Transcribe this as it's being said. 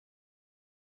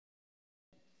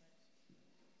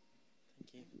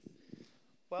Thank you.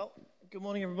 Well, good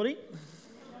morning, everybody.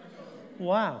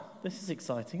 Wow, this is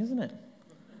exciting, isn't it?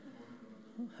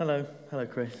 Hello,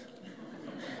 Chris.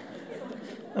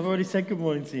 I've already said good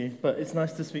morning to you, but it's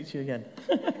nice to speak to you again.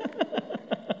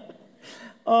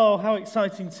 Oh, how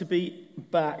exciting to be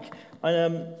back.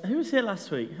 Who was here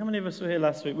last week? How many of us were here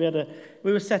last week?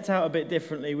 We were set out a bit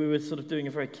differently. We were sort of doing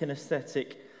a very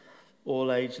kinesthetic,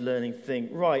 all-age learning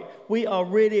thing. Right, we are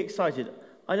really excited.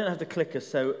 I don't have the clicker,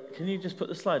 so can you just put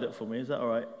the slide up for me? Is that all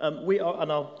right? We are, and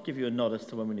I'll give you a nod as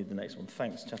to when we need the next one.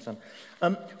 Thanks, Chatan.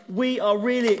 We are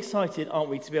really excited, aren't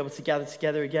we, to be able to gather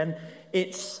together again.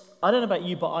 I don't know about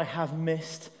you, but I have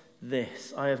missed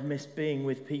this. I have missed being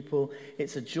with people.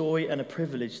 It's a joy and a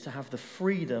privilege to have the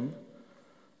freedom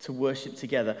to worship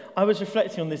together. I was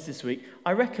reflecting on this week.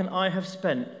 I reckon I have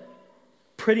spent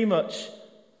pretty much,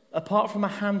 apart from a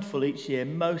handful each year,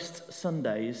 most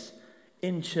Sundays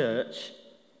in church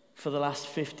for the last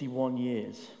 51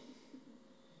 years.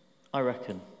 I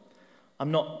reckon. I'm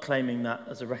not claiming that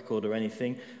as a record or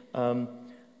anything, but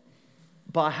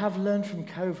I have learned from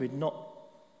COVID not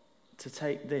to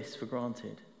take this for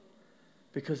granted,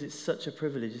 because it's such a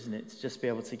privilege, isn't it, to just be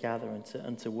able to gather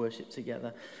and to worship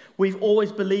together. We've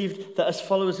always believed that as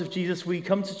followers of Jesus, we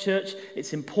come to church,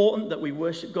 it's important that we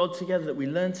worship God together, that we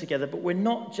learn together, but we're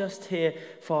not just here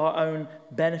for our own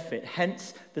benefit.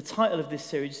 Hence, the title of this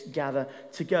series, Gather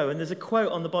to Go. And there's a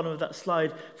quote on the bottom of that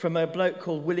slide from a bloke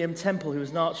called William Temple, who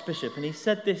was an archbishop, and he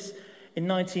said this in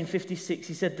 1956.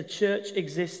 He said, "The church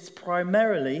exists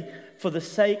primarily for the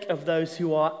sake of those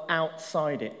who are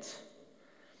outside it."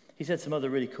 He said some other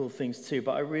really cool things too,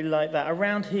 but I really like that.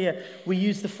 Around here, we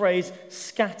use the phrase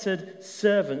scattered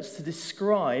servants to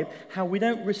describe how we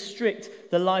don't restrict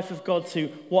the life of God to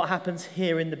what happens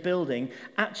here in the building.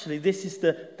 Actually, this is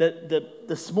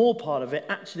the small part of it.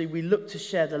 Actually, we look to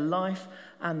share the life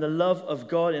and the love of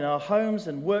God in our homes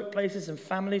and workplaces and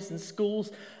families and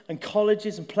schools and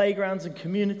colleges and playgrounds and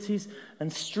communities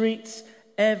and streets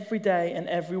every day and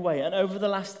every way. And over the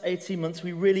last 18 months,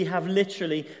 we really have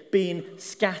literally been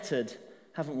scattered,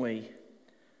 haven't we?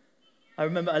 I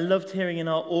remember I loved hearing in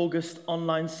our August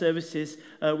online services,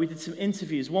 we did some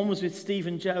interviews. One was with Steve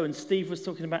and Joe, and Steve was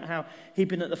talking about how he'd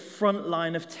been at the front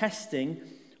line of testing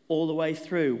all the way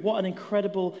through. What an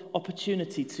incredible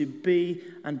opportunity to be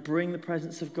and bring the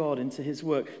presence of God into his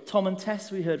work. Tom and Tess,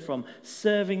 we heard from,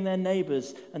 serving their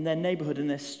neighbours and their neighbourhood and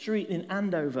their street in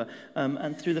Andover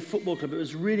and through the football club. It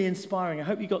was really inspiring. I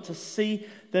hope you got to see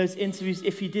those interviews.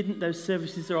 If you didn't, those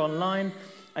services are online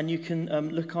and you can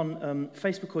look on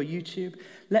Facebook or YouTube.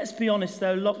 Let's be honest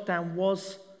though, lockdown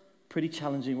was pretty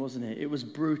challenging, wasn't it? It was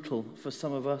brutal for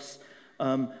some of us.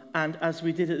 And as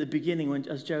we did at the beginning,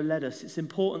 as Joe led us, it's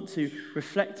important to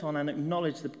reflect on and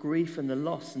acknowledge the grief and the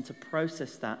loss and to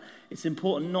process that. It's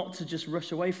important not to just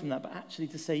rush away from that, but actually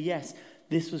to say, yes,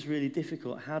 this was really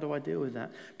difficult. How do I deal with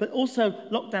that? But also,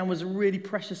 lockdown was a really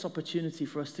precious opportunity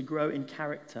for us to grow in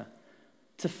character,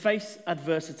 to face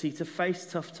adversity, to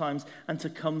face tough times, and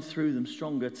to come through them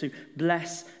stronger, to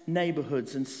bless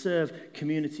neighbourhoods and serve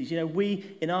communities. You know,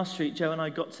 we, in our street, Joe and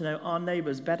I got to know our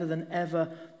neighbours better than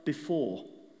ever before.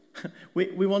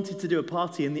 We wanted to do a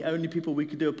party, and the only people we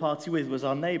could do a party with was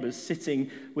our neighbours, sitting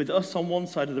with us on one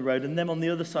side of the road and them on the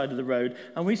other side of the road.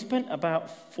 And we spent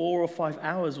about 4 or 5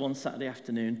 hours one Saturday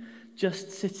afternoon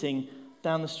just sitting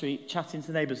down the street, chatting to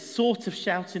the neighbours, sort of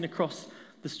shouting across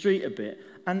the street a bit.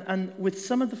 And with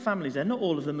some of the families there, not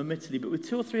all of them admittedly, but with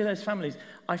 2 or 3 of those families,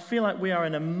 I feel like we are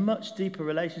in a much deeper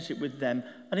relationship with them.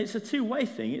 And it's a two-way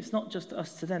thing. It's not just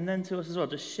us to them to us as well.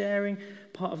 Just sharing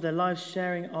part of their lives,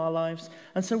 sharing our lives.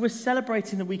 And so we're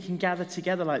celebrating that we can gather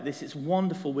together like this. It's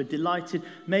wonderful. We're delighted.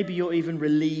 Maybe you're even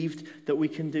relieved that we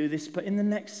can do this. But in the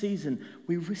next season,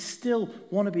 we still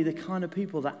want to be the kind of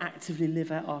people that actively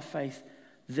live out our faith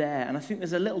there. And I think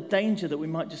there's a little danger that we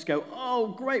might just go, oh,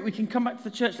 great, we can come back to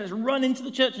the church. Let's run into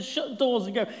the church and shut the doors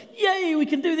and go, yay, we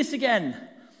can do this again.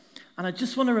 And I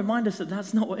just want to remind us that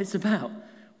that's not what it's about.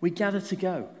 We gather to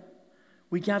go.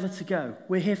 We gather to go.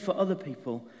 We're here for other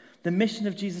people. The mission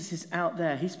of Jesus is out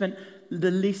there. He spent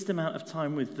the least amount of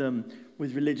time with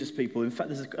religious people. In fact,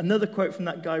 there's another quote from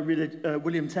that guy,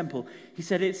 William Temple. He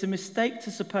said, "It's a mistake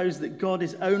to suppose that God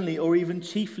is only or even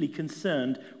chiefly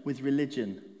concerned with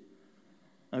religion."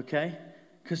 Okay?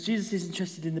 Because Jesus is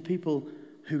interested in the people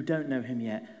who don't know him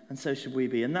yet, and so should we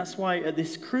be. And that's why at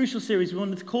this crucial series, we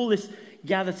wanted to call this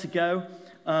Gather to Go.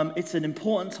 It's an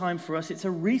important time for us. It's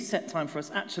a reset time for us,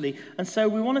 actually. And so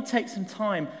we want to take some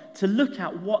time to look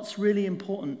at what's really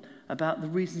important about the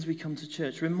reasons we come to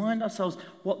church. Remind ourselves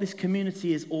what this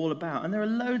community is all about. And there are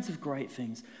loads of great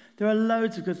things. There are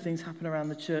loads of good things happening around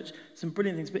the church, some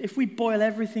brilliant things. But if we boil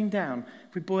everything down,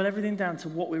 to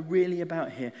what we're really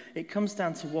about here, it comes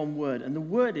down to one word. And the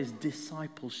word is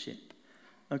discipleship.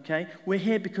 Okay? We're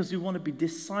here because we want to be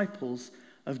disciples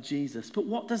of Jesus. But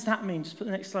what does that mean? Just put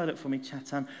the next slide up for me,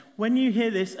 Chatan. When you hear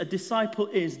this, a disciple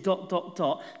is ...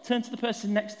 Turn to the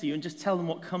person next to you and just tell them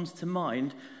what comes to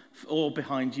mind, or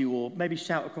behind you, or maybe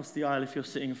shout across the aisle if you're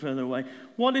sitting further away.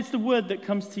 What is the word that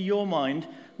comes to your mind,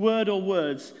 word or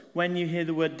words, when you hear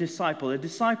the word disciple? A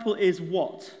disciple is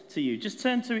what to you? Just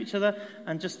turn to each other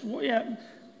and just,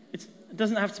 it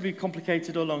doesn't have to be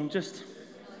complicated or long. Just,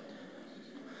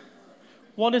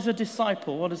 what is a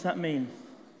disciple? What does that mean?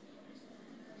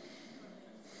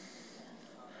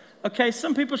 Okay,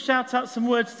 some people shout out some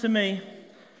words to me.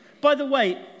 By the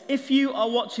way, if you are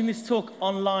watching this talk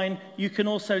online, you can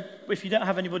also, if you don't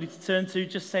have anybody to turn to,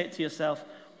 just say it to yourself.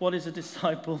 What is a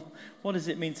disciple? What does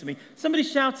it mean to me? Somebody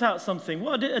shout out something.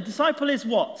 What a disciple is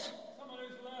what? Someone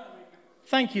who's learning.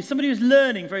 Thank you. Somebody who's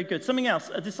learning. Very good. Something else.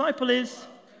 A disciple is?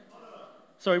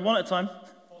 Sorry, one at a time.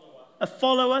 A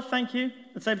follower. Thank you.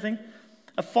 The same thing.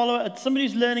 A follower. Somebody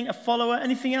who's learning. A follower.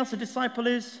 Anything else? A disciple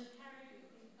is?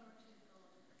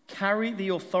 Carry the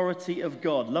authority of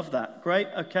God. Love that. Great.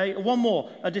 Okay. One more.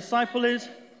 A disciple is?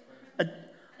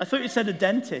 I thought you said a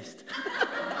dentist.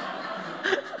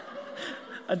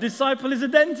 A disciple is a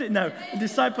dentist. No, a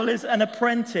disciple is an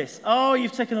apprentice. Oh,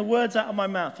 you've taken the words out of my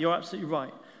mouth. You're absolutely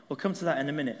right. We'll come to that in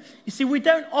a minute. You see, we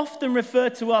don't often refer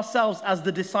to ourselves as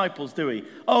the disciples, do we?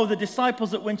 Oh, the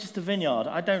disciples at Winchester Vineyard.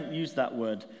 I don't use that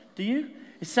word. Do you?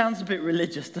 It sounds a bit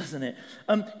religious, doesn't it?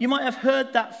 You might have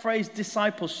heard that phrase,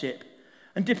 discipleship.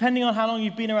 And depending on how long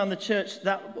you've been around the church,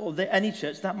 any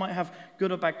church, that might have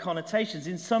good or bad connotations.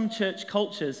 In some church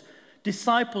cultures,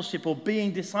 discipleship or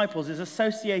being disciples is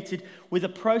associated with a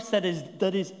process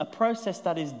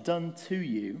that is done to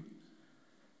you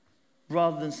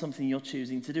rather than something you're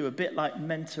choosing to do. A bit like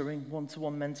mentoring,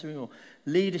 one-to-one mentoring or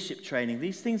leadership training.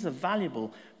 These things are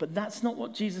valuable, but that's not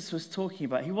what Jesus was talking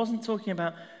about. He wasn't talking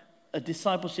about a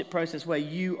discipleship process where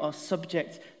you are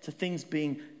subject to things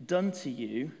being done to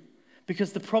you.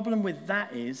 Because the problem with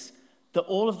that is that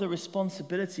all of the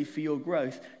responsibility for your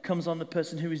growth comes on the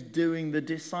person who is doing the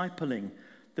discipling,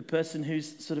 the person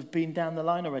who's sort of been down the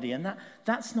line already. And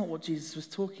that's not what Jesus was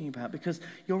talking about, because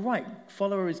you're right,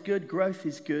 follower is good, growth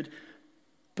is good.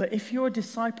 But if you're a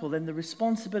disciple, then the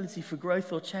responsibility for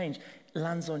growth or change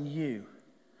lands on you,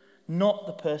 not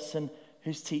the person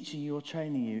who's teaching you or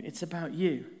training you. It's about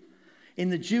you. In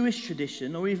the Jewish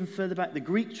tradition, or even further back, the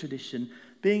Greek tradition,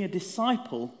 being a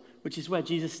disciple, which is where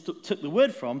Jesus took the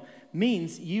word from,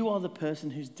 means you are the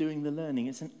person who's doing the learning.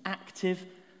 It's an active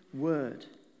word.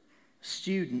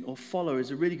 Student or follower is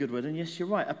a really good word. And yes, you're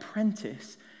right,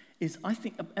 apprentice is, I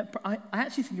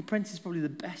actually think apprentice is probably the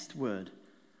best word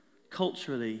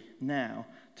culturally now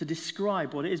to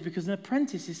describe what it is, because an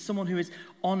apprentice is someone who is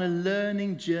on a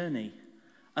learning journey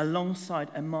alongside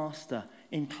a master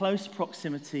in close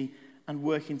proximity and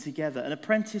working together. An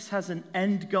apprentice has an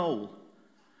end goal.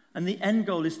 And the end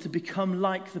goal is to become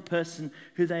like the person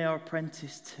who they are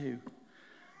apprenticed to.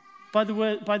 By the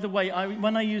way,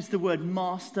 when I use the word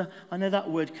master, I know that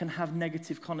word can have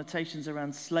negative connotations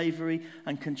around slavery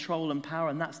and control and power,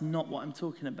 and that's not what I'm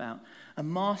talking about. A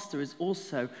master is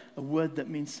also a word that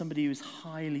means somebody who is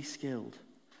highly skilled.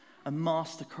 A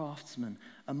master craftsman,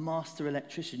 a master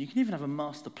electrician. You can even have a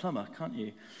master plumber, can't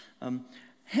you?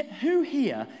 Who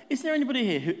here, is there anybody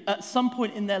here who at some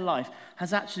point in their life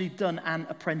has actually done an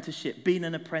apprenticeship, been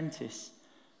an apprentice?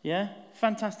 Yeah?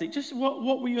 Fantastic. Just what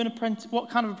were you an apprentice? What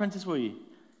kind of apprentice were you?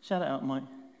 Shout it out, Mike.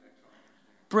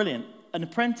 Brilliant. An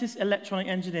apprentice electronic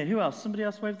engineer. Who else? Somebody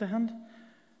else wave their hand?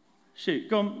 Shoot.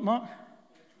 Go on, Mark.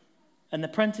 An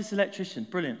apprentice electrician.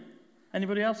 Brilliant.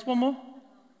 Anybody else? One more?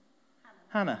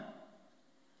 Hannah.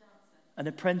 An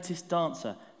apprentice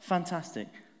dancer. Fantastic.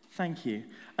 Thank you.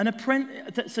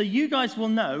 So you guys will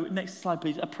know, next slide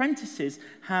please, apprentices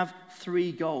have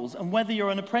 3 goals. And whether you're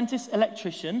an apprentice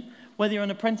electrician, whether you're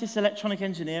an apprentice electronic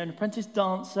engineer, an apprentice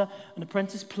dancer, an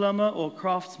apprentice plumber or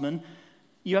craftsman,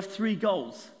 you have 3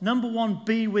 goals. Number 1,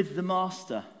 be with the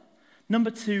master.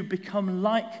 Number 2, become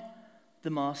like the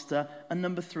master. And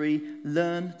number 3,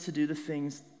 learn to do the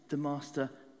things the master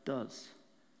does.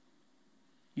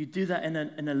 You do that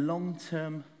in a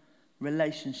long-term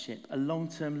relationship, a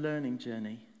long-term learning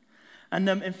journey. And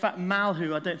in fact, Mal,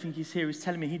 who I don't think he's here, was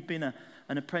telling me he'd been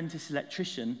an apprentice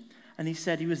electrician, and he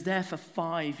said he was there for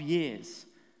 5 years.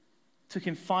 It took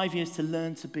him 5 years to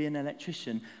learn to be an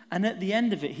electrician. And at the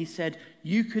end of it, he said,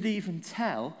 you could even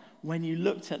tell when you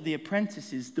looked at the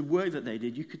apprentices, the work that they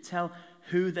did, you could tell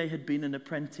who they had been an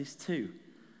apprentice to,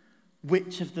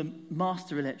 which of the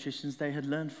master electricians they had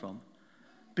learned from.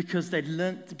 Because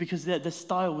the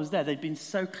style was there. They'd been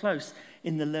so close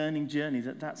in the learning journey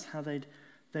that's how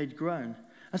they'd grown.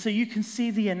 And so you can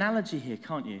see the analogy here,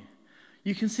 can't you?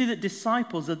 You can see that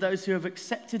disciples are those who have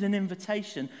accepted an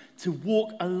invitation to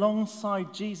walk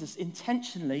alongside Jesus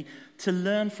intentionally, to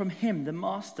learn from him, the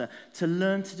master, to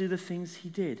learn to do the things he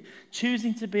did.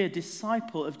 Choosing to be a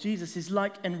disciple of Jesus is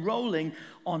like enrolling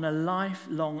on a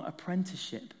lifelong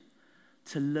apprenticeship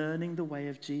to learning the way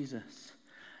of Jesus.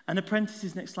 And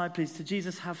apprentices, next slide please, to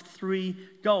Jesus have 3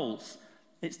 goals.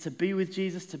 It's to be with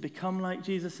Jesus, to become like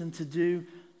Jesus, and to do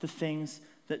the things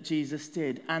that Jesus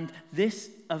did. And this,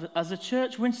 as a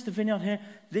church, Winchester Vineyard here,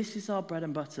 this is our bread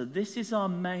and butter. This is our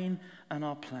main and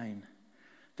our plain.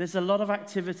 There's a lot of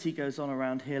activity goes on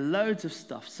around here, loads of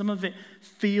stuff. Some of it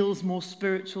feels more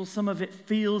spiritual, some of it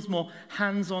feels more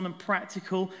hands-on and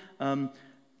practical.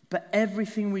 But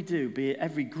everything we do, be it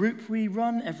every group we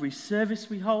run, every service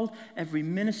we hold, every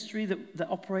ministry that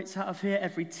operates out of here,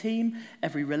 every team,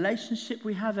 every relationship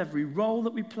we have, every role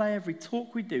that we play, every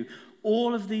talk we do,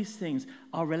 all of these things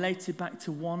are related back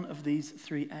to one of these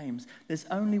 3 aims. There's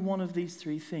only one of these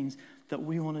 3 things that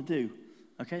we want to do.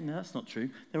 Okay, no, that's not true.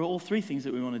 There are all 3 things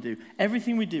that we want to do.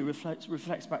 Everything we do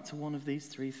reflects back to one of these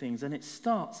 3 things. And it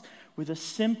starts with a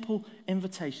simple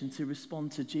invitation to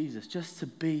respond to Jesus, just to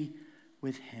be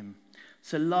with him.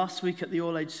 So last week at the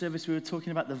all-age service, we were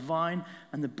talking about the vine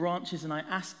and the branches, and I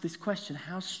asked this question: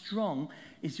 how strong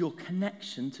is your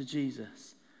connection to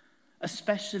Jesus?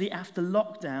 Especially after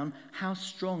lockdown, how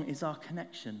strong is our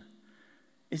connection?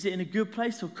 Is it in a good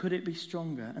place, or could it be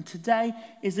stronger? And today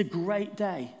is a great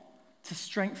day to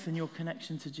strengthen your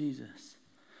connection to Jesus,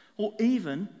 or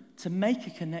even to make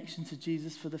a connection to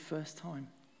Jesus for the first time.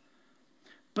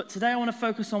 But today I want to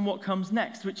focus on what comes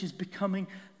next, which is becoming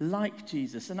like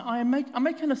Jesus. And I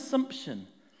make an assumption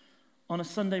on a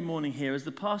Sunday morning here as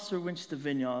the pastor of Winchester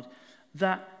Vineyard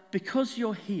that because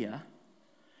you're here,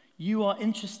 you are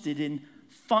interested in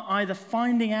either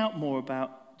finding out more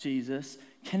about Jesus,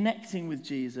 connecting with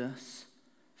Jesus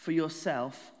for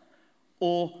yourself,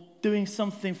 or doing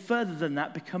something further than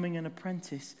that, becoming an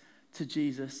apprentice to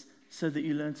Jesus so that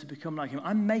you learn to become like him.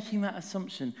 I'm making that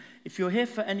assumption. If you're here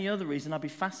for any other reason, I'd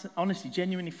be honestly,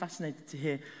 genuinely fascinated to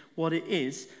hear what it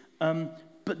is.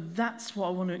 But that's what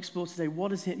I want to explore today. What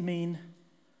does it mean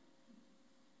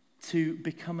to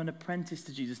become an apprentice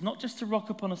to Jesus? Not just to rock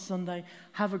up on a Sunday,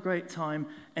 have a great time,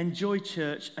 enjoy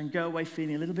church, and go away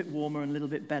feeling a little bit warmer and a little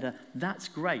bit better. That's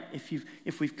great.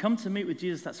 If we've come to meet with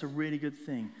Jesus, that's a really good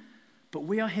thing. But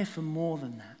we are here for more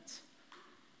than that.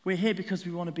 We're here because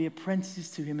we want to be apprentices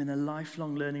to him in a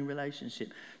lifelong learning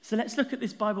relationship. So let's look at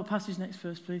this Bible passage. Next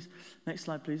verse, please. Next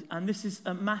slide, please. And this is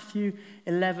Matthew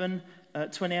 11,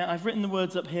 28. I've written the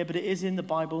words up here, but it is in the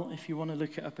Bible if you want to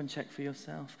look it up and check for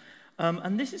yourself.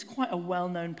 And this is quite a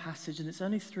well-known passage, and it's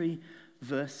only 3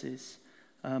 verses.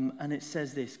 And it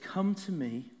says this: "Come to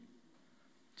me,"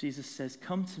 Jesus says,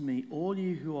 "come to me, all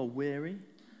you who are weary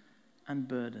and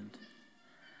burdened,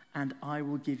 and I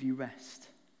will give you rest.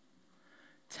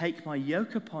 Take my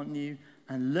yoke upon you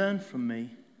and learn from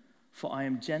me, for I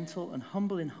am gentle and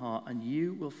humble in heart, and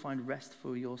you will find rest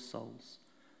for your souls.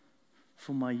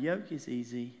 For my yoke is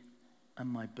easy and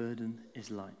my burden is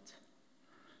light."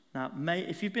 Now,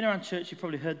 if you've been around church, you've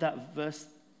probably heard that verse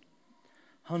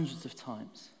hundreds of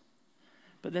times.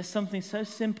 But there's something so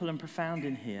simple and profound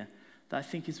in here that I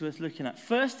think is worth looking at.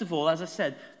 First of all, as I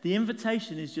said, the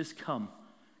invitation is just come.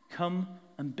 Come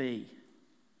and be.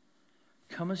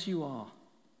 Come as you are.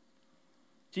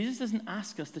 Jesus doesn't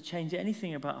ask us to change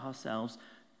anything about ourselves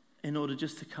in order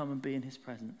just to come and be in his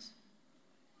presence.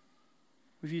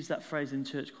 We've used that phrase in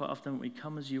church quite often, haven't we?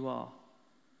 Come as you are.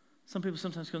 Some people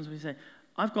sometimes come to me and say,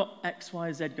 "I've got X,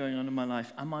 Y, Z going on in my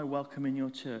life. Am I welcome in your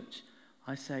church?"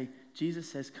 I say,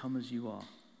 Jesus says, come as you are.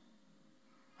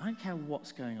 I don't care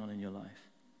what's going on in your life.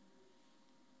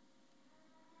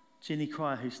 Ginny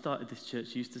Cryer, who started this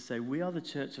church, used to say, "We are the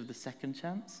church of the second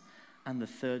chance and the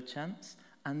third chance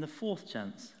and the fourth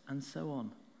chance," and so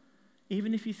on.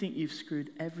 Even if you think you've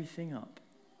screwed everything up,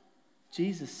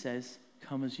 Jesus says,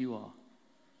 come as you are.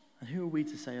 And who are we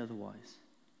to say otherwise?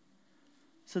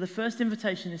 So the first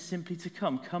invitation is simply to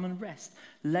come. Come and rest.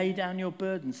 Lay down your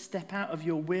burdens. Step out of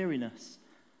your weariness.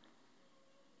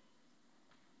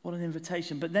 What an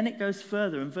invitation. But then it goes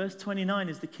further, and verse 29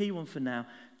 is the key one for now.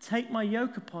 "Take my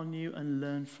yoke upon you and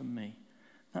learn from me."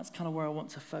 That's kind of where I want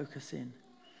to focus in.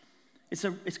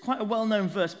 It's quite a well-known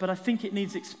verse, but I think it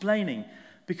needs explaining.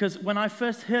 Because when I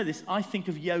first hear this, I think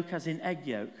of yoke as in egg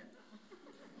yolk.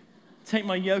 take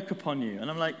my yoke upon you. And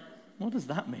I'm like, what does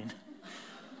that mean?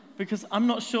 Because I'm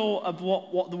not sure of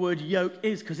what the word yoke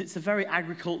is, because it's a very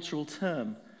agricultural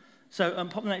term. So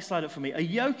pop the next slide up for me. A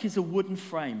yoke is a wooden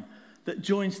frame that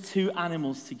joins two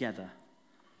animals together,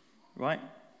 right?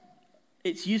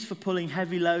 It's used for pulling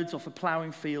heavy loads or for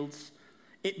plowing fields.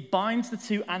 It binds the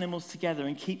two animals together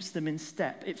and keeps them in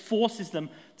step. It forces them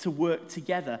to work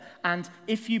together. And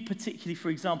if you particularly, for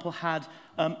example, had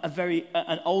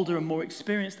an older and more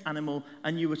experienced animal,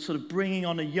 and you were sort of bringing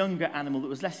on a younger animal that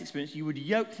was less experienced, you would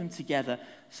yoke them together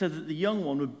so that the young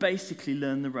one would basically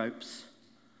learn the ropes,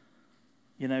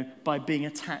 by being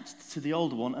attached to the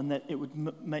older one, and that it would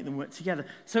make them work together.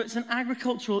 So it's an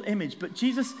agricultural image, but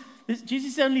Jesus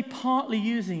is only partly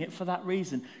using it for that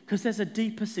reason, because there's a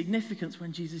deeper significance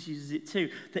when Jesus uses it too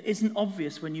that isn't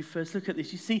obvious when you first look at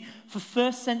this. You see, for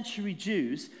first century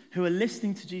Jews who are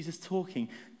listening to Jesus talking,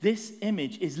 this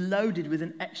image is loaded with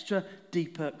an extra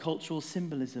deeper cultural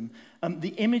symbolism.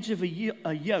 The image of a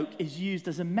yoke is used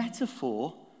as a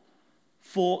metaphor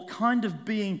for kind of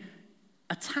being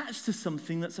attached to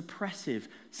something that's oppressive,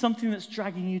 something that's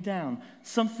dragging you down,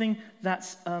 something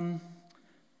that's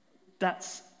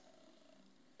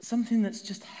something that's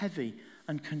just heavy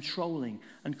and controlling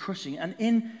and crushing. And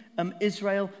in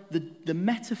Israel, the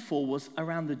metaphor was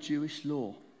around the Jewish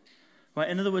law, right?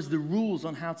 In other words, the rules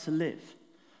on how to live,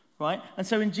 right? And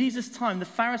so in Jesus' time, the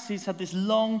Pharisees had this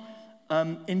long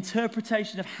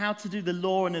interpretation of how to do the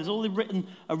law, and there's all the written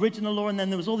original law, and then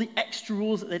there was all the extra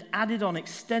rules that they'd added on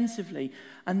extensively.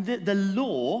 And the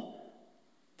law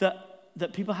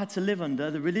that people had to live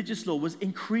under, the religious law, was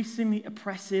increasingly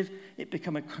oppressive. It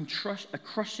became a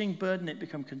crushing burden. It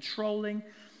became controlling.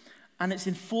 And it's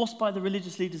enforced by the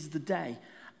religious leaders of the day.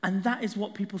 And that is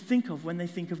what people think of when they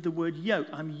think of the word yoke.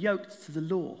 I'm yoked to the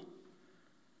law,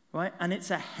 right? And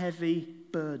it's a heavy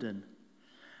burden.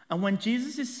 And when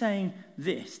Jesus is saying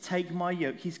this, take my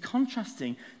yoke, he's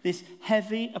contrasting this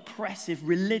heavy, oppressive,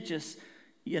 religious,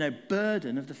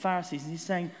 burden of the Pharisees. And he's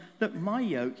saying, look, my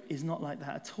yoke is not like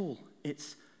that at all.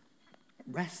 It's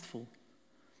restful.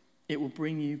 It will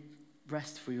bring you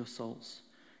rest for your souls.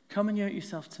 Come and yoke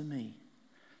yourself to me,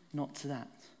 not to that.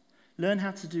 Learn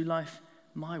how to do life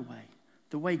my way,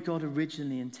 the way God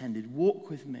originally intended. Walk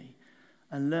with me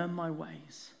and learn my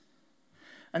ways.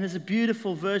 And there's a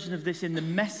beautiful version of this in the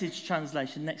Message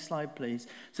translation. Next slide, please.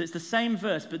 So it's the same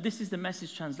verse, but this is the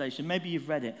Message translation. Maybe you've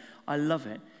read it. I love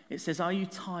it. It says, are you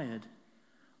tired?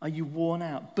 Are you worn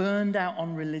out? Burned out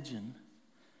on religion?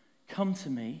 Come to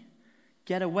me.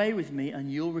 Get away with me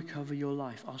and you'll recover your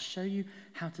life. I'll show you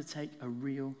how to take a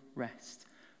real rest.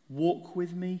 Walk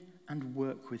with me and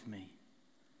work with me.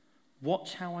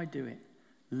 Watch how I do it.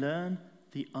 Learn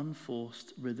the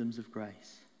unforced rhythms of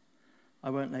grace. I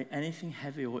won't lay anything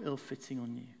heavy or ill-fitting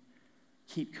on you.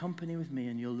 Keep company with me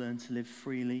and you'll learn to live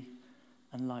freely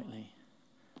and lightly.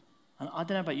 And I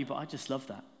don't know about you, but I just love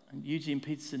that. And Eugene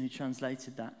Peterson, who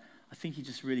translated that, I think he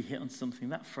just really hit on something.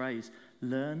 That phrase,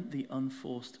 learn the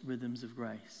unforced rhythms of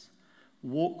grace.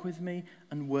 Walk with me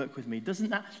and work with me. Doesn't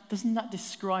that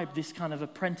describe this kind of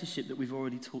apprenticeship that we've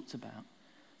already talked about?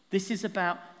 This is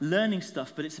about learning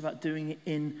stuff, but it's about doing it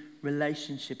in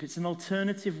relationship. It's an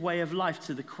alternative way of life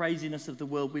to the craziness of the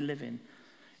world we live in.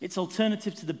 It's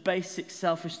alternative to the basic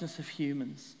selfishness of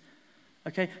humans.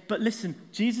 Okay, but listen,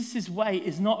 Jesus' way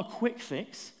is not a quick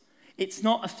fix. It's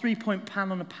not a 3-point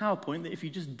plan on a PowerPoint that if you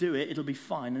just do it, it'll be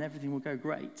fine and everything will go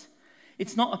great.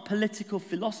 It's not a political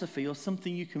philosophy or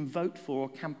something you can vote for or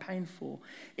campaign for.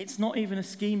 It's not even a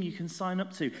scheme you can sign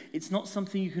up to. It's not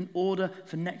something you can order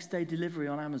for next day delivery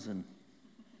on Amazon.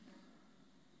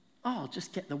 Oh, I'll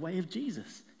just get the way of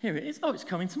Jesus. Here it is. Oh, it's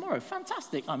coming tomorrow.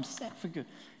 Fantastic. I'm set for good.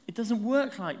 It doesn't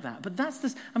work like that. But that's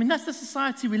the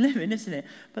society we live in, isn't it?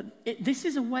 But this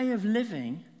is a way of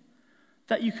living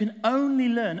that you can only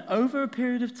learn over a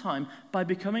period of time by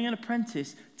becoming an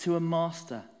apprentice to a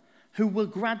master who will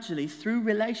gradually, through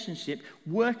relationship,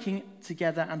 working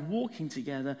together and walking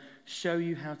together, show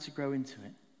you how to grow into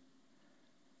it.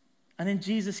 And in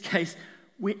Jesus' case,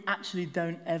 we actually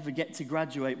don't ever get to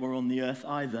graduate while we're on the earth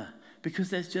either, because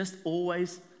there's just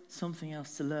always something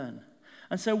else to learn.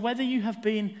 And so whether you have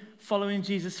been following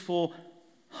Jesus for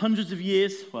hundreds of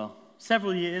years, well,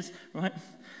 several years, right,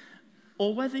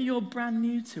 or whether you're brand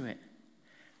new to it,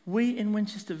 we in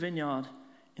Winchester Vineyard,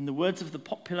 in the words of the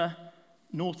popular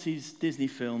noughties Disney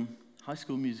film, High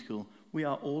School Musical, we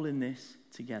are all in this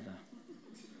together.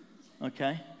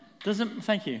 Okay?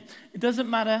 Thank you. It doesn't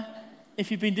matter if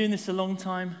you've been doing this a long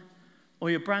time, or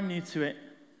you're brand new to it,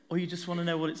 or you just want to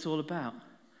know what it's all about.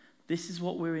 This is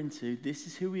what we're into. This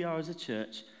is who we are as a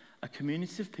church, a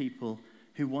community of people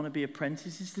who want to be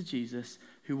apprentices to Jesus,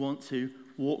 who want to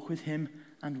walk with him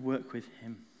and work with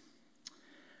him.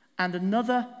 And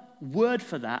another word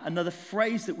for that, another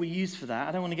phrase that we use for that,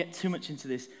 I don't want to get too much into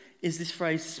this, is this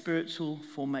phrase, spiritual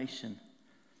formation.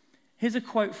 Here's a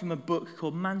quote from a book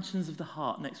called Mansions of the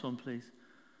Heart. Next one, please.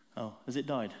 Oh, has it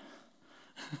died?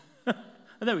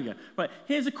 There we go. Right,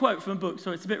 here's a quote from a book.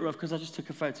 Sorry, it's a bit rough because I just took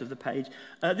a photo of the page.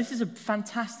 This is a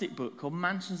fantastic book called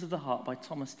Mansions of the Heart by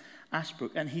Thomas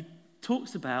Ashbrook. And he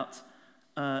talks about,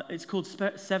 it's called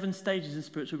 7 Stages in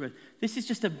Spiritual Growth. This is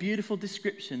just a beautiful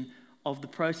description of the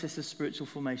process of spiritual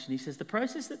formation. He says, the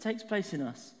process that takes place in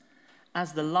us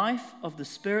as the life of the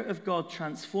Spirit of God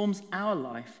transforms our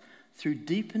life through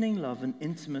deepening love and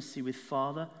intimacy with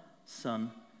Father,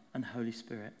 Son, and Holy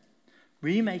Spirit,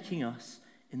 remaking us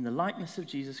in the likeness of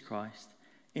Jesus Christ,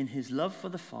 in his love for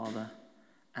the Father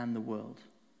and the world.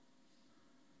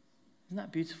 Isn't that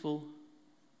a beautiful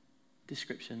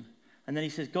description? And then he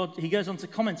says, he goes on to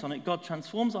comment on it, God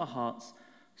transforms our hearts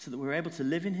so that we're able to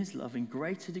live in his love in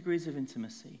greater degrees of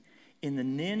intimacy. In the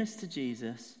nearness to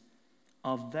Jesus,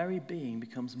 our very being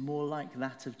becomes more like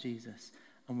that of Jesus,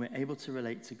 and we're able to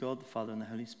relate to God the Father and the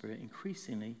Holy Spirit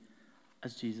increasingly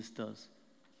as Jesus does.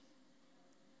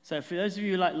 So for those of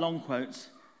you who like long quotes,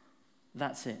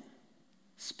 that's it.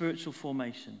 Spiritual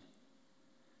formation.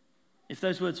 If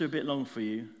those words are a bit long for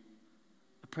you,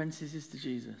 apprentices to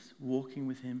Jesus, walking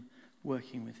with him,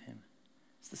 working with him.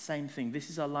 It's the same thing. This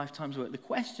is our lifetime's work. The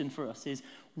question for us is,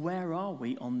 where are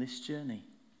we on this journey?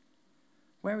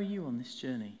 Where are you on this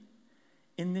journey?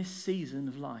 In this season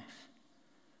of life,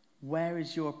 where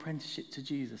is your apprenticeship to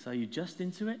Jesus? Are you just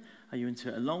into it? Are you into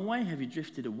it a long way? Have you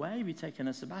drifted away? Have you taken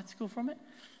a sabbatical from it?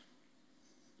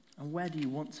 And where do you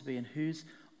want to be, and who's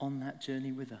on that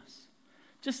journey with us?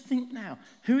 Just think now,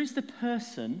 who is the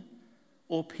person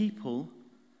or people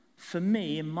for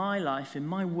me in my life, in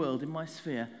my world, in my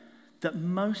sphere, that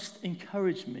most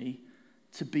encourage me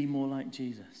to be more like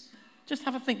Jesus? Just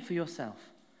have a think for yourself.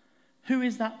 Who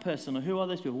is that person, or who are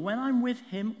those people? When I'm with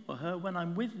him or her, when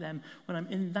I'm with them, when I'm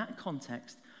in that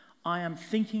context, I am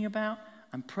thinking about,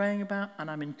 I'm praying about,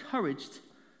 and I'm encouraged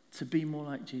to be more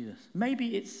like Jesus.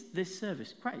 Maybe it's this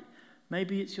service, great.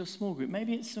 Maybe it's your small group.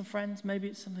 Maybe it's some friends. Maybe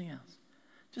it's something else.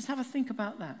 Just have a think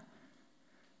about that.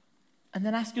 And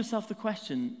then ask yourself the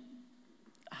question,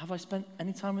 have I spent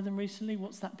any time with them recently?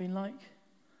 What's that been like?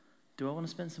 Do I want to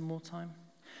spend some more time?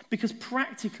 Because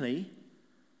practically,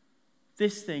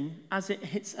 this thing, as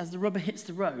the rubber hits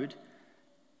the road,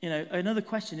 another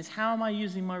question is, how am I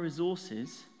using my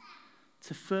resources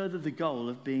to further the goal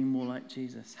of being more like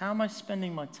Jesus? How am I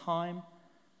spending my time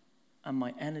and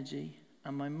my energy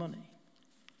and my money?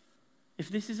 If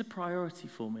this is a priority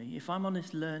for me, if I'm on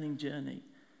this learning journey,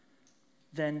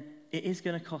 then it is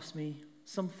going to cost me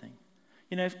something.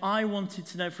 If I wanted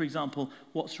to know, for example,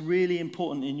 what's really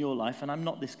important in your life, and I'm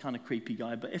not this kind of creepy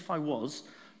guy, but if I was,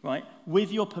 right,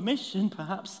 with your permission,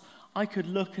 perhaps I could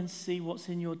look and see what's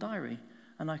in your diary,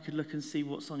 and I could look and see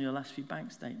what's on your last few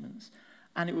bank statements.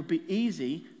 And it would be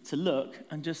easy to look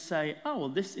and just say, oh, well,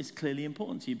 this is clearly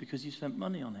important to you because you spent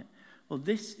money on it. Well,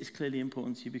 this is clearly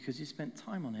important to you because you spent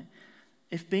time on it.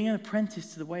 If being an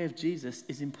apprentice to the way of Jesus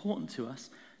is important to us,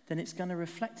 then it's going to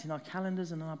reflect in our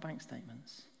calendars and in our bank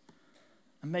statements.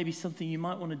 And maybe something you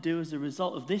might want to do as a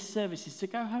result of this service is to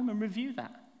go home and review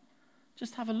that.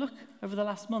 Just have a look over the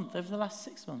last month, over the last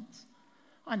 6 months.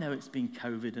 I know it's been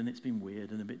COVID and it's been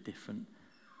weird and a bit different.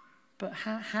 But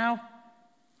how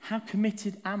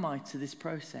committed am I to this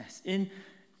process?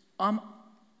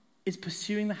 Is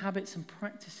pursuing the habits and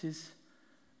practices...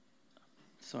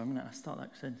 Sorry, I'm going to start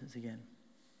that sentence again.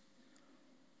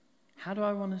 How do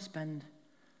I want to spend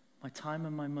my time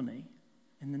and my money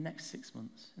in the next 6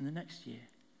 months, in the next year?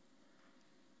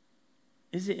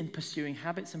 Is it in pursuing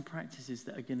habits and practices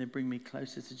that are going to bring me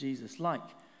closer to Jesus, like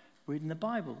reading the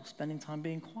Bible, spending time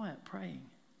being quiet, praying,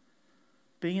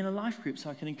 being in a life group so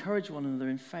I can encourage one another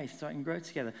in faith, so I can grow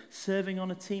together, serving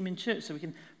on a team in church so we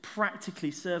can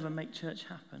practically serve and make church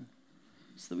happen,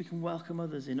 so that we can welcome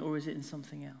others in, or is it in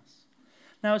something else?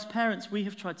 Now, as parents, we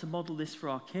have tried to model this for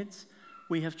our kids.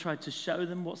 We have tried to show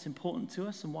them what's important to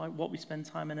us and what we spend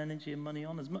time and energy and money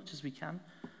on as much as we can.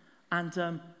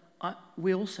 And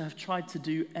we also have tried to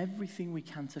do everything we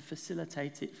can to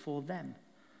facilitate it for them.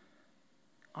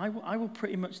 I will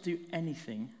pretty much do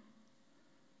anything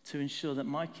to ensure that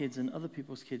my kids and other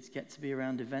people's kids get to be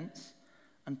around events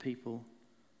and people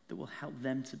that will help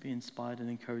them to be inspired and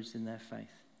encouraged in their faith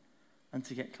and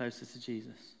to get closer to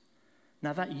Jesus.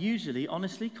 Now, that usually,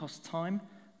 honestly, costs time,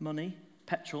 money,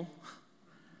 petrol,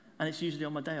 and it's usually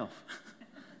on my day off.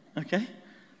 Okay?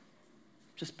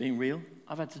 Just being real.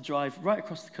 I've had to drive right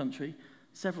across the country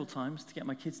several times to get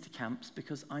my kids to camps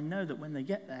because I know that when they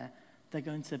get there, they're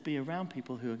going to be around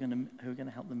people who are going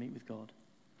to help them meet with God.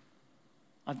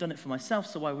 I've done it for myself,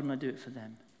 so why wouldn't I do it for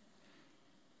them?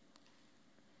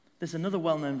 There's another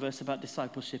well-known verse about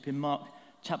discipleship in Mark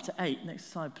chapter 8.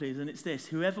 Next slide, please. And it's this: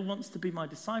 whoever wants to be my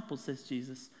disciple, says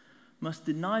Jesus, must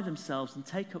deny themselves and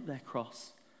take up their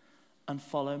cross and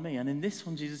follow me. And in this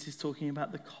one, Jesus is talking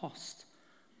about the cost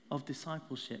of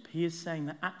discipleship. He is saying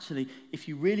that actually, if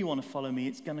you really want to follow me,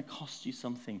 it's going to cost you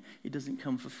something. It doesn't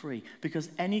come for free. Because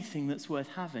anything that's worth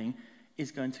having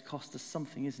is going to cost us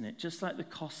something, isn't it? Just like the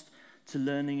cost to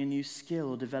learning a new skill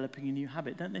or developing a new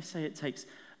habit. Don't they say it takes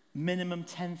minimum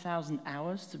 10,000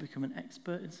 hours to become an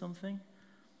expert in something?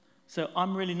 So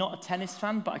I'm really not a tennis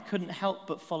fan, but I couldn't help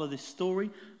but follow this story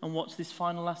and watch this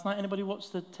final last night. Anybody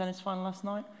watch the tennis final last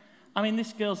night? I mean,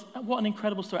 this girl's, what an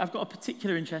incredible story. I've got a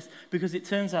particular interest because it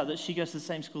turns out that she goes to the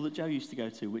same school that Joe used to go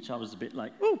to, which I was a bit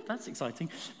like, oh, that's exciting.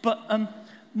 But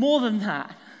more than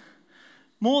that,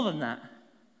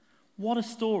 what a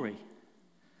story.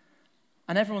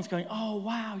 And everyone's going, oh,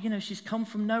 wow, she's come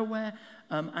from nowhere,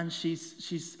 and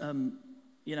she's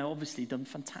obviously done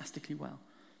fantastically well.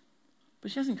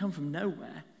 But she hasn't come from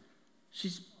nowhere.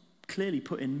 She's clearly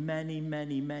put in many,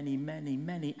 many, many, many,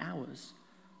 many hours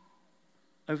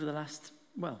over the last,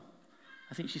 I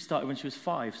think she started when she was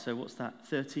 5, so what's that,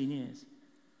 13 years.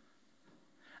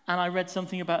 And I read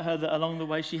something about her that along the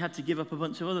way she had to give up a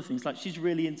bunch of other things. Like she was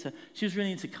really into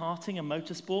karting and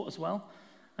motorsport as well.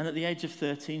 And at the age of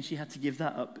 13, she had to give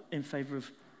that up in favor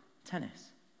of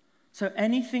tennis. So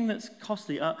anything that's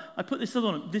costly. I put this other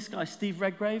one, this guy, Steve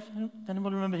Redgrave.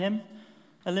 Anyone remember him?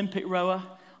 Olympic rower.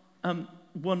 At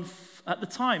the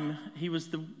time, he was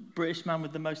the British man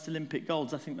with the most Olympic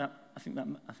golds. I think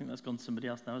that's gone to somebody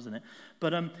else now, isn't it?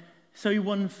 But so he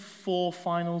won 4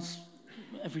 finals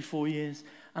every 4 years.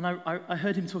 And I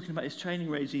heard him talking about his training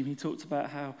regime. He talked about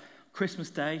how Christmas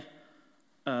Day,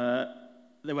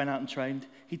 they went out and trained.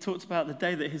 He talked about the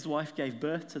day that his wife gave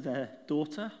birth to their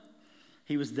daughter.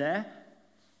 He was there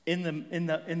in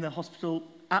the hospital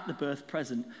at the birth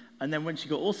present. And then when she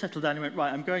got all settled down, he went,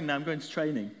 right, I'm going to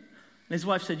training. And his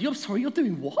wife said, you're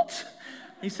doing what?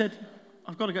 He said,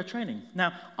 I've got to go training.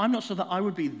 Now, I'm not sure that I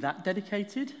would be that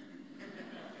dedicated.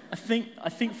 I think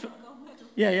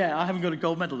yeah, I haven't got a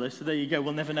gold medal though, so there you go.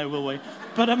 We'll never know, will we?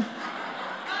 But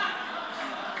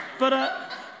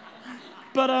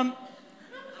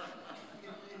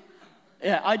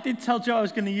yeah, I did tell Jo I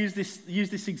was going to use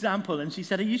this example, and she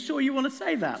said, are you sure you want to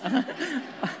say that?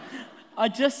 I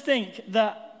just think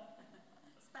that...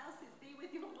 Spouses, be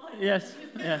with your wife.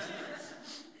 Yes.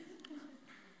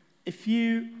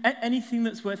 Anything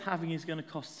that's worth having is going to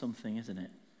cost something, isn't it?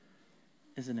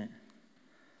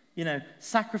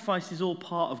 Sacrifice is all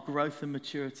part of growth and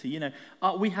maturity.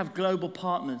 We have global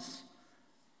partners,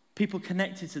 people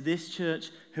connected to this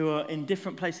church who are in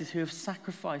different places who have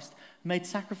made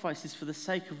sacrifices for the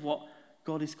sake of what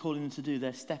God is calling them to do,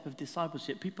 their step of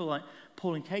discipleship. People like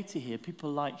Paul and Katie here,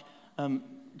 people like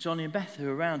Johnny and Beth who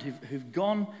are around, who've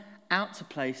gone out to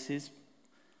places,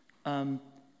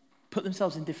 put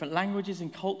themselves in different languages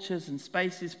and cultures and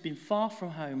spaces, been far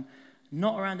from home,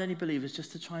 not around any believers,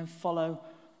 just to try and follow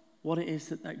what it is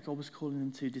that God was calling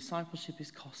them to. Discipleship is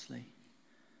costly.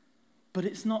 But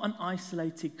it's not an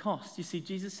isolated cost. You see,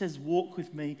 Jesus says, walk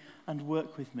with me and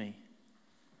work with me.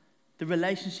 The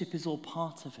relationship is all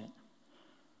part of it.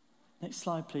 Next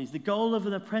slide, please. The goal of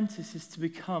an apprentice is to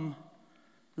become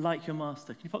like your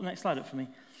master. Can you put the next slide up for me?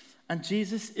 And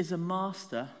Jesus is a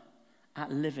master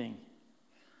at living.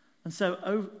 And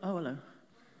so, hello.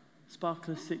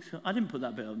 Sparkler 6. I didn't put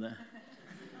that bit up there.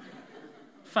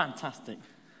 Fantastic.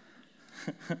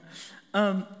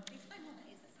 Yeah,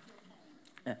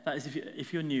 that is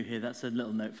if you're new here, that's a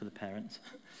little note for the parents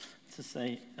to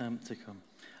say to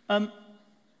come.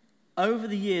 Over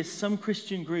the years, some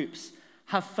Christian groups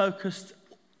have focused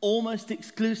almost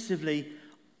exclusively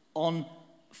on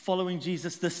following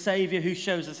Jesus, the Savior who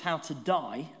shows us how to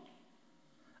die,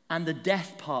 and the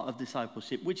death part of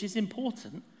discipleship, which is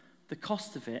important, the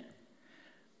cost of it.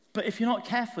 But if you're not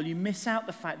careful, you miss out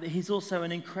the fact that he's also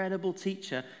an incredible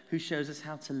teacher who shows us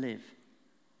how to live.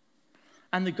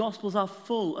 And the Gospels are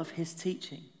full of his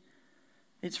teaching.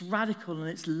 It's radical and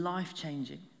it's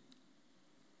life-changing.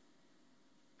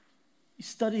 You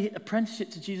study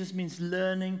apprenticeship to Jesus means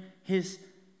learning his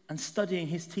and studying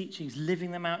his teachings,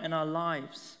 living them out in our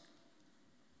lives,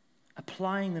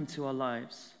 applying them to our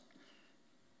lives.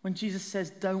 When Jesus says,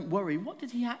 don't worry, what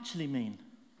did he actually mean?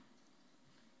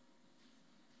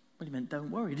 Well, he meant don't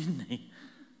worry, didn't he?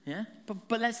 Yeah?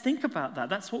 But let's think about that.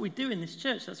 That's what we do in this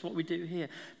church. That's what we do here.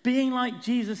 Being like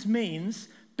Jesus means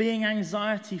being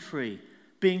anxiety-free,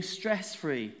 being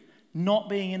stress-free, not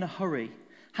being in a hurry,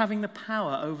 having the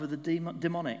power over the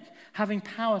demonic, having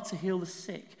power to heal the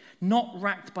sick, not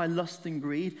racked by lust and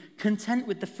greed, content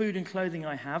with the food and clothing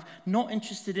I have, not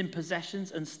interested in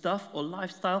possessions and stuff or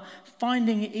lifestyle,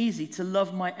 finding it easy to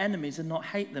love my enemies and not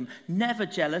hate them, never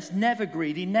jealous, never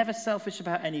greedy, never selfish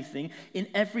about anything, in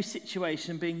every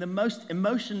situation being the most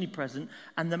emotionally present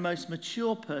and the most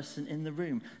mature person in the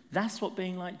room. That's what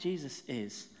being like Jesus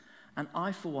is. And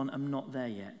I, for one, am not there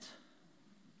yet.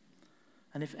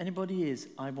 And if anybody is,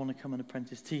 I want to come and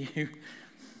apprentice to you.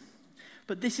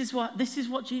 But this is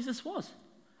what Jesus was.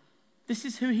 This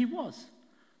is who he was.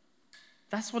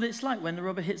 That's what it's like when the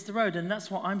rubber hits the road, and that's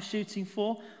what I'm shooting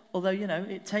for. Although,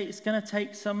 it's going to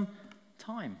take some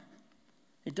time.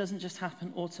 It doesn't just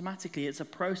happen automatically. It's a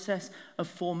process of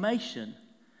formation.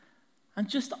 And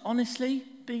just honestly,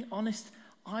 being honest,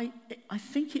 I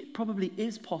think it probably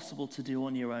is possible to do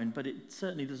on your own, but it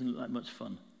certainly doesn't look like much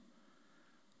fun.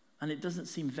 And it doesn't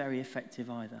seem very effective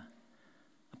either,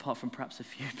 apart from perhaps a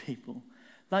few people.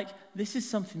 Like, this is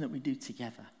something that we do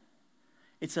together.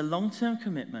 It's a long-term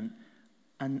commitment,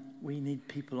 and we need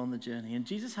people on the journey. And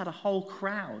Jesus had a whole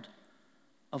crowd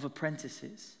of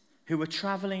apprentices who were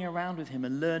traveling around with him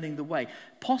and learning the way,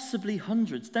 possibly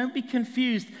hundreds. Don't be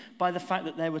confused by the fact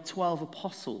that there were 12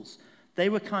 apostles. They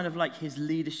were kind of like his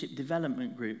leadership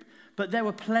development group. But there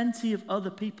were plenty of other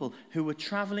people who were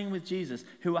traveling with Jesus,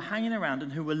 who were hanging around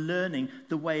and who were learning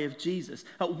the way of Jesus.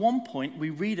 At one point, we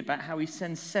read about how he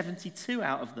sends 72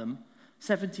 of them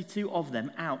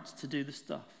out to do the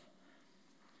stuff.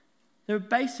 There are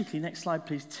basically, next slide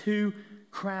please, two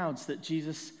crowds that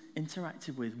Jesus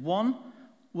interacted with. One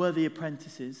were the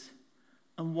apprentices,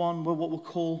 and one were what we'll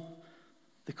call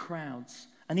the crowds.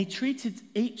 And he treated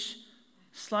each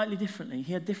slightly differently.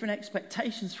 He had different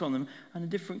expectations from them and a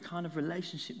different kind of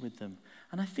relationship with them.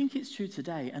 And I think it's true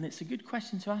today, and it's a good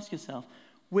question to ask yourself,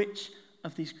 which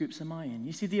of these groups am I in?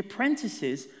 You see, the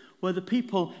apprentices were the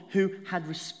people who had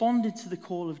responded to the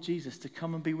call of Jesus to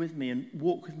come and be with me and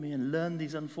walk with me and learn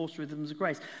these unforced rhythms of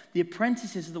grace. The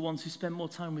apprentices are the ones who spent more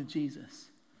time with Jesus,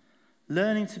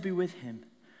 learning to be with him,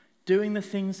 doing the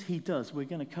things he does. We're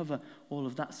going to cover all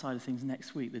of that side of things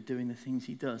next week. They're doing the things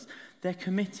he does. They're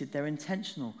committed. They're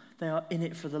intentional. They are in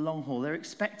it for the long haul. They're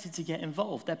expected to get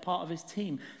involved. They're part of his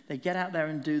team. They get out there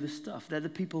and do the stuff. They're the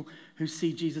people who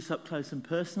see Jesus up close and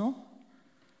personal,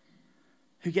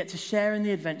 who get to share in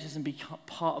the adventures and be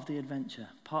part of the adventure,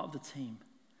 part of the team.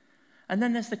 And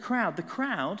then there's the crowd. The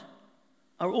crowd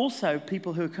are also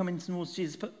people who are coming towards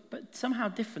Jesus, but somehow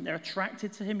different. They're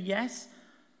attracted to him, yes.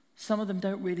 Some of them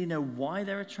don't really know why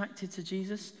they're attracted to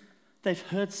Jesus. They've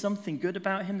heard something good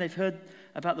about him. They've heard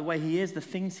about the way he is, the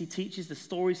things he teaches, the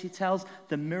stories he tells,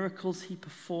 the miracles he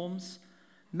performs.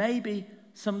 Maybe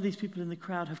some of these people in the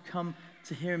crowd have come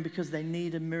to hear him because they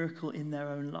need a miracle in their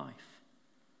own life.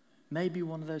 Maybe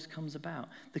one of those comes about.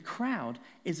 The crowd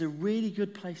is a really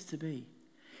good place to be.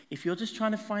 If you're just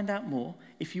trying to find out more,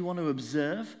 if you want to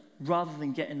observe rather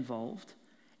than get involved,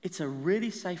 it's a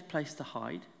really safe place to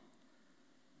hide.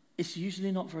 It's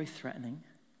usually not very threatening.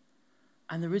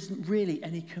 And there isn't really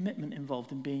any commitment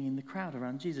involved in being in the crowd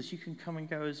around Jesus. You can come and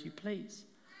go as you please.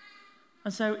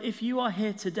 And so if you are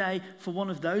here today for one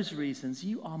of those reasons,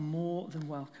 you are more than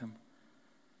welcome.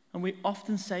 And we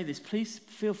often say this, please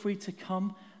feel free to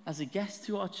come as a guest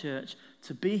to our church,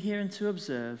 to be here and to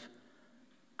observe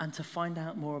and to find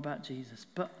out more about Jesus.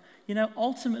 But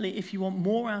ultimately, if you want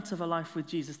more out of a life with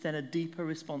Jesus, then a deeper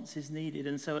response is needed.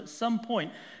 And so at some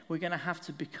point, we're going to have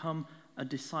to become a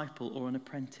disciple or an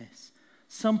apprentice.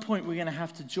 Some point, we're going to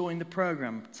have to join the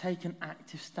program, take an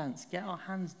active stance, get our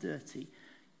hands dirty,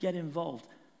 get involved,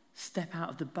 step out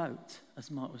of the boat, as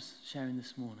Mark was sharing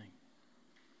this morning.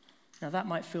 Now, that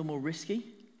might feel more risky,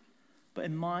 but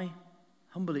in my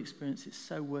humble experience, it's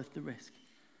so worth the risk.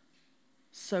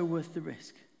 So worth the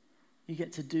risk. You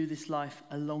get to do this life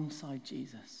alongside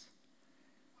Jesus.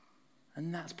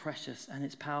 And that's precious and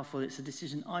it's powerful. It's a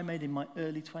decision I made in my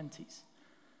early 20s.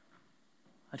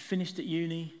 I'd finished at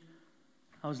uni.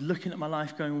 I was looking at my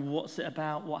life going, what's it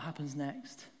about? What happens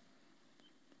next?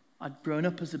 I'd grown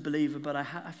up as a believer, but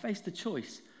I faced a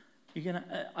choice.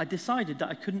 I decided that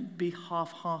I couldn't be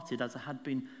half-hearted as I had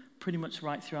been pretty much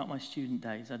right throughout my student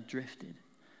days. I'd drifted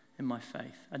in my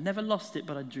faith. I'd never lost it,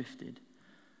 but I drifted.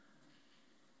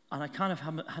 And I kind of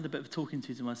had a bit of a talking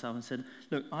to myself and said,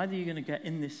 look, either you're going to get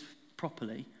in this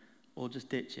properly or just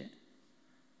ditch it.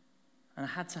 And I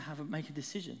had to make a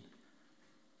decision.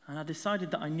 And I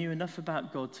decided that I knew enough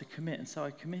about God to commit, and so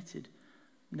I committed.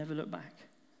 Never looked back.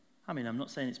 I mean, I'm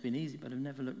not saying it's been easy, but I've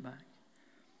never looked back.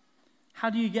 How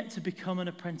do you get to become an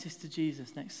apprentice to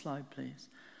Jesus? Next slide, please.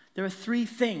 There are three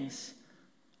things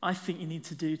I think you need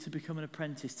to do to become an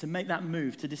apprentice, to make that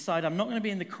move, to decide I'm not going to be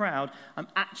in the crowd, I'm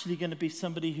actually going to be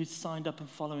somebody who's signed up and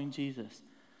following Jesus.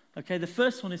 Okay, the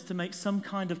first one is to make some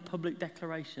kind of public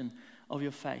declaration of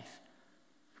your faith.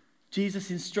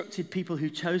 Jesus instructed people who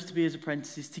chose to be his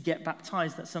apprentices to get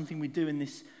baptized. That's something we do in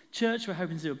this church. We're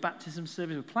hoping to do a baptism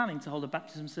service. We're planning to hold a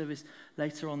baptism service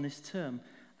later on this term.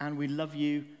 And we love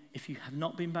you if you have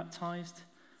not been baptized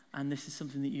and this is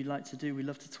something that you'd like to do. We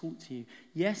love to talk to you.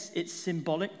 Yes, it's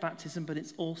symbolic baptism, but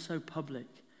it's also public.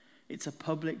 It's a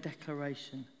public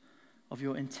declaration of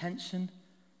your intention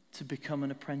to become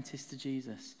an apprentice to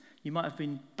Jesus. You might have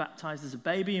been baptized as a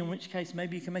baby, in which case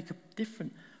maybe you can make a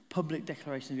different public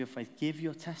declaration of your faith. Give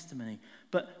your testimony.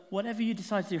 But whatever you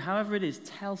decide to do, however it is,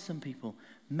 tell some people.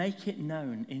 Make it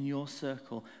known in your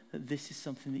circle that this is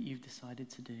something that you've decided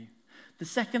to do. The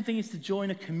second thing is to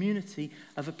join a community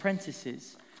of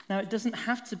apprentices. Now, it doesn't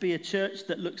have to be a church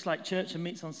that looks like church and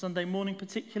meets on Sunday morning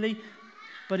particularly,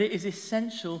 but it is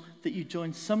essential that you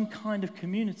join some kind of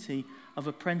community of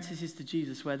apprentices to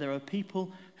Jesus where there are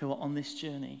people who are on this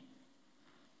journey.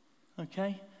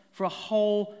 Okay? For a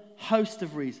whole host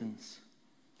of reasons.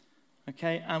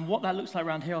 Okay? And what that looks like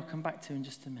around here, I'll come back to in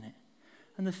just a minute.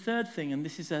 And the third thing, and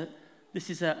this is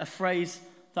a phrase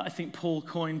that I think Paul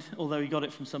coined, although he got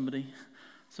it from somebody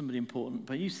important,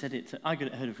 but you said it, I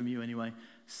heard it from you anyway.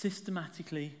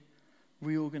 Systematically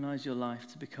reorganize your life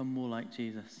to become more like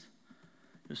Jesus.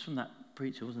 It was from that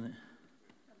preacher, wasn't it?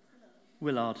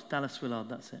 Dallas Willard,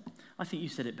 that's it. I think you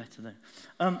said it better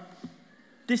though.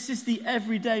 This is the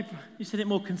everyday, you said it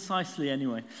more concisely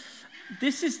anyway.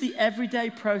 This is the everyday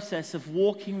process of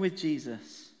walking with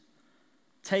Jesus.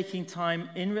 Taking time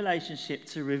in relationship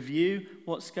to review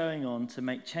what's going on, to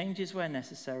make changes where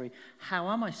necessary. How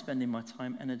am I spending my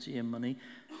time, energy, and money?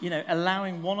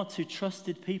 Allowing one or two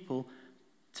trusted people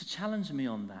to challenge me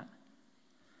on that.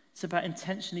 It's about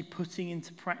intentionally putting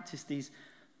into practice these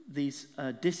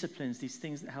disciplines, these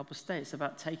things that help us stay. It's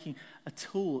about taking a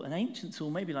tool, an ancient tool,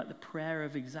 maybe like the prayer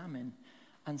of examine,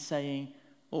 and saying,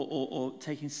 or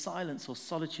taking silence or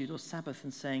solitude or Sabbath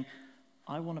and saying,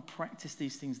 I want to practice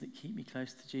these things that keep me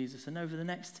close to Jesus. And over the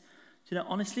next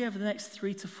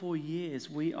 3 to 4 years,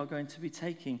 we are going to be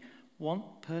taking one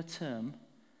per term,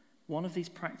 one of these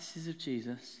practices of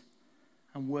Jesus,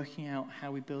 and working out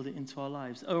how we build it into our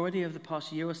lives. Already over the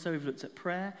past year or so, we've looked at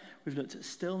prayer, we've looked at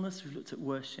stillness, we've looked at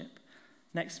worship.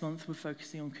 Next month, we're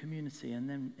focusing on community, and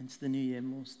then into the new year,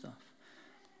 more stuff.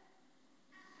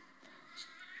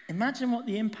 Imagine what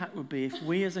the impact would be if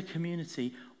we as a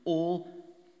community all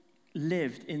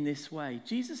lived in this way.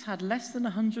 Jesus had less than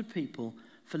 100 people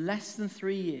for less than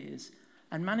 3 years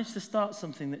and managed to start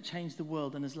something that changed the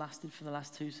world and has lasted for the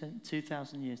last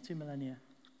 2,000 years, 2 millennia.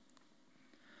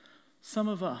 Some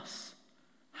of us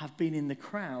have been in the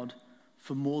crowd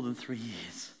for more than 3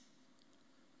 years.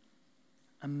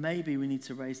 And maybe we need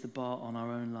to raise the bar on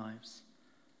our own lives.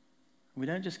 We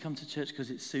don't just come to church because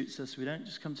it suits us. We don't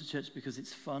just come to church because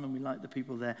it's fun and we like the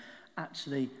people there.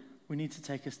 Actually, we need to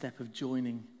take a step of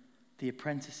joining the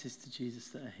apprentices to Jesus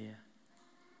that are here.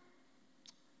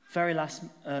 Very last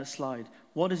slide.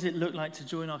 What does it look like to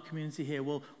join our community here?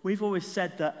 Well, we've always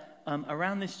said that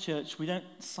around this church, we don't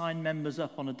sign members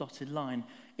up on a dotted line.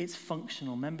 It's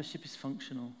functional. Membership is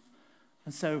functional.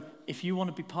 And so if you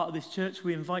want to be part of this church,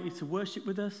 we invite you to worship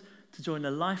with us, to join a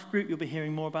life group. You'll be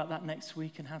hearing more about that next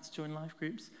week and how to join life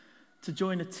groups. To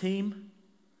join a team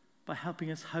by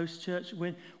helping us host church.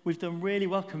 We've done really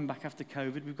well coming back after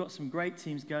COVID. We've got some great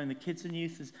teams going. The kids and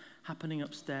youth is happening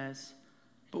upstairs.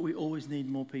 But we always need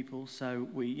more people. So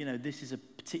this is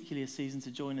particularly a season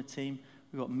to join a team.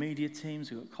 We've got media teams,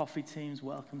 we've got coffee teams,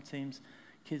 welcome teams,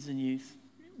 kids and youth.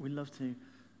 We love to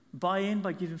buy in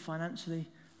by giving financially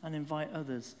and invite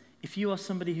others. If you are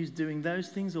somebody who's doing those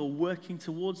things or working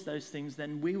towards those things,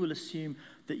 then we will assume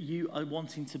that you are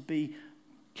wanting to be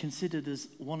considered as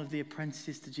one of the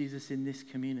apprentices to Jesus in this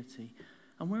community.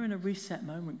 And we're in a reset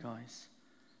moment, guys.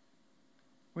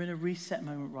 We're in a reset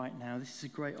moment right now. This is a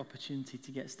great opportunity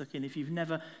to get stuck in. If you've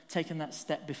never taken that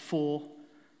step before,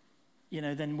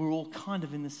 then we're all kind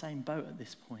of in the same boat at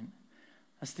this point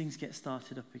as things get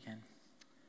started up again.